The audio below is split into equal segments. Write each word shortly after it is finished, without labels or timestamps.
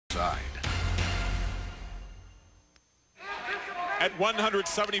side. At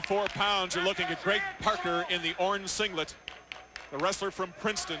 174 pounds, you're looking at Greg Parker in the orange singlet. The wrestler from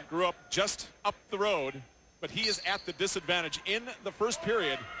Princeton grew up just up the road, but he is at the disadvantage. In the first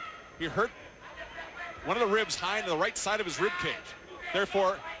period, he hurt one of the ribs high into the right side of his rib cage.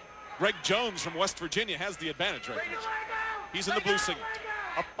 Therefore, Greg Jones from West Virginia has the advantage right now. He's in the blue singlet,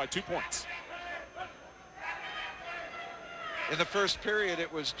 up by 2 points. In the first period,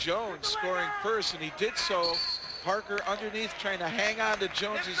 it was Jones scoring first, and he did so. Parker underneath trying to hang on to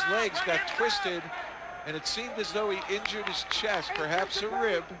Jones's legs, got twisted, and it seemed as though he injured his chest, perhaps a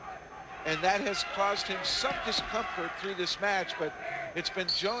rib, and that has caused him some discomfort through this match, but it's been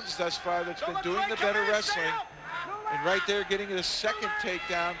Jones thus far that's been doing the better wrestling, and right there getting a second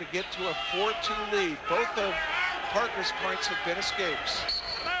takedown to get to a 4-2 lead. Both of Parker's points have been escapes,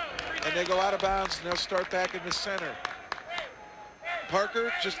 and they go out of bounds, and they'll start back in the center.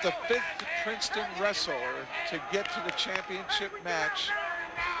 Parker, just the 5th Princeton wrestler to get to the championship match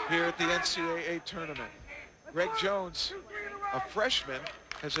here at the NCAA tournament. Greg Jones, a freshman,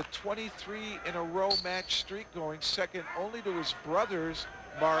 has a 23-in-a-row match streak going, second only to his brother's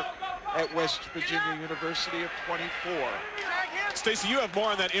mark at West Virginia University of 24. Stacey, you have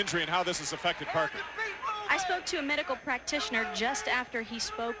more on that injury and how this has affected Parker. I spoke to a medical practitioner just after he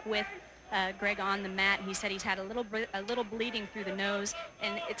spoke with Greg on the mat. He said he's had a little bleeding through the nose,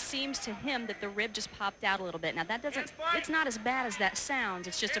 and it seems to him that the rib just popped out a little bit. Now that doesn't, it's not as bad as that sounds.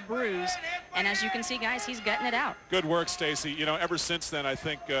 It's just a bruise, and as you can see, guys, he's gutting it out. Good work, Stacey. You know, ever since then, I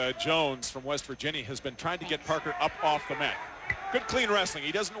think Jones from West Virginia has been trying to get Parker up off the mat. Good clean wrestling.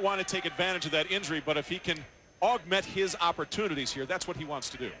 He doesn't want to take advantage of that injury, but if he can augment his opportunities here, that's what he wants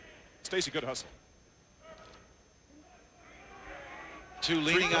to do. Stacey, good hustle. Two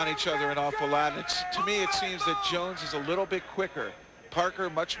leaning on each other an awful lot. To me, it seems that Jones is a little bit quicker. Parker,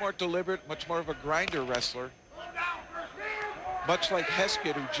 much more deliberate, much more of a grinder wrestler. Much like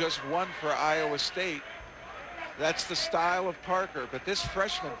Heskett, who just won for Iowa State. That's the style of Parker. But this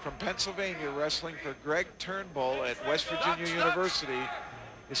freshman from Pennsylvania wrestling for Greg Turnbull at West Virginia University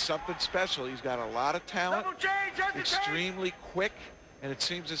is something special. He's got a lot of talent, extremely quick, and it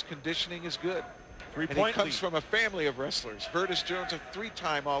seems his conditioning is good. And he comes from a family of wrestlers. Vertus Jones, a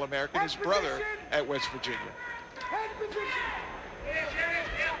 3-time All-American, his brother at West Virginia.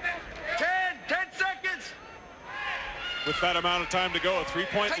 10 seconds. With that amount of time to go, a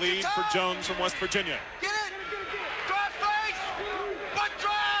 3-point lead for Jones from West Virginia. Get it. Cross face. One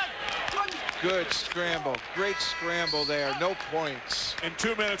drive. Good scramble. Great scramble there. No points. In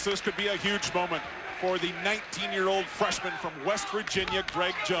 2 minutes, this could be a huge moment for the 19-year-old freshman from West Virginia,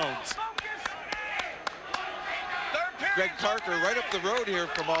 Greg Jones. Greg Parker right up the road here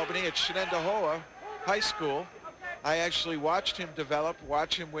from Albany at Shenendehowa High School. I actually watched him develop,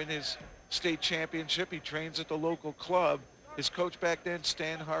 watch him win his state championship. He trains at the local club. His coach back then,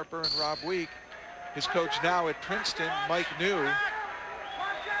 Stan Harper and Rob Week. His coach now at Princeton, Mike New.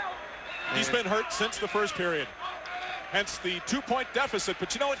 He's been hurt since the first period. Hence the 2-point deficit,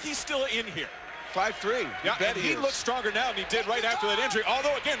 but you know what? He's still in here. 5'3". Yeah, and he looks stronger now than he did right after that injury.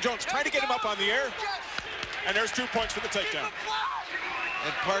 Although, again, Jones trying to get him up on the air. And there's 2 points for the takedown.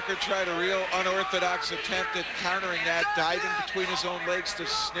 And Parker tried a real unorthodox attempt at countering that, diving between his own legs to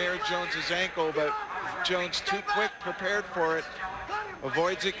snare Jones's ankle, but Jones too quick, prepared for it.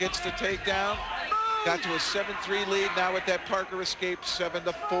 Avoids it, gets the takedown. Got to a 7-3 lead. Now with that, Parker escaped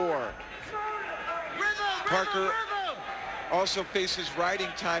 7-4. Parker also faces riding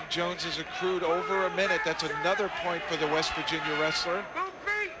time. Jones has accrued over a minute. That's another point for the West Virginia wrestler.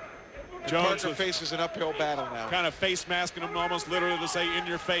 Jones Parker faces an uphill battle now. Kind of face masking him almost literally to say in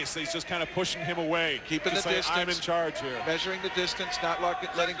your face. He's just kind of pushing him away. Keeping the distance. I'm in charge here. Measuring the distance, not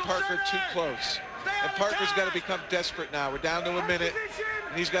letting Parker too close. And Parker's got to become desperate now. We're down to a minute,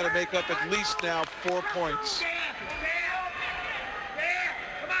 and he's got to make up at least now 4 points.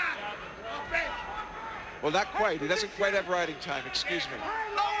 Well, not quite. He doesn't quite have riding time, excuse me.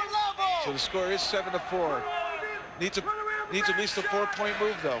 So the score is 7-4. Needs at least a 4-point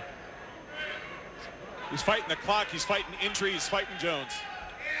move, though. He's fighting the clock. He's fighting injury. He's fighting Jones.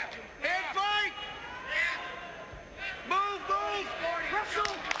 Hand fight. Move.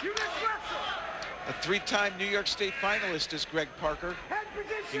 Wrestle. You just wrestle. A 3-time New York State finalist is Greg Parker.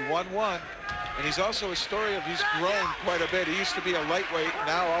 He won one, and he's also a story of he's grown quite a bit. He used to be a lightweight,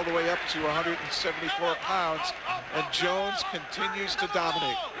 now all the way up to 174 pounds, and Jones continues to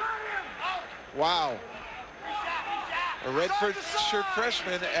dominate. Wow. A red shirt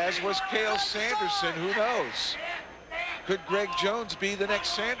freshman, as was Cale Sanderson. Who knows? Could Greg Jones be the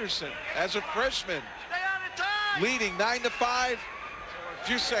next Sanderson as a freshman? Leading 9-5.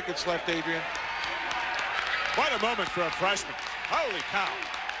 Few seconds left, Adrian. What a moment for a freshman. Holy cow.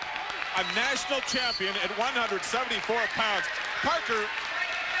 A national champion at 174 pounds. Parker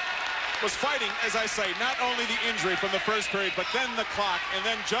was fighting, as I say, not only the injury from the first period, but then the clock, and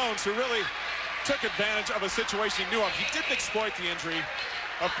then Jones, who really took advantage of a situation he knew of. He didn't exploit the injury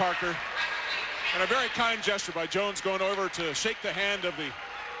of Parker. And a very kind gesture by Jones going over to shake the hand of the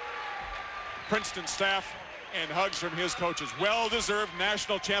Princeton staff and hugs from his coaches. Well-deserved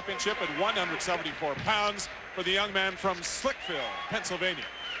national championship at 174 pounds for the young man from Slickville, Pennsylvania.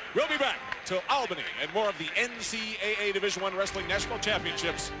 We'll be back to Albany and more of the NCAA Division I Wrestling National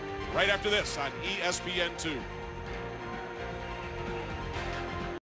Championships right after this on ESPN2.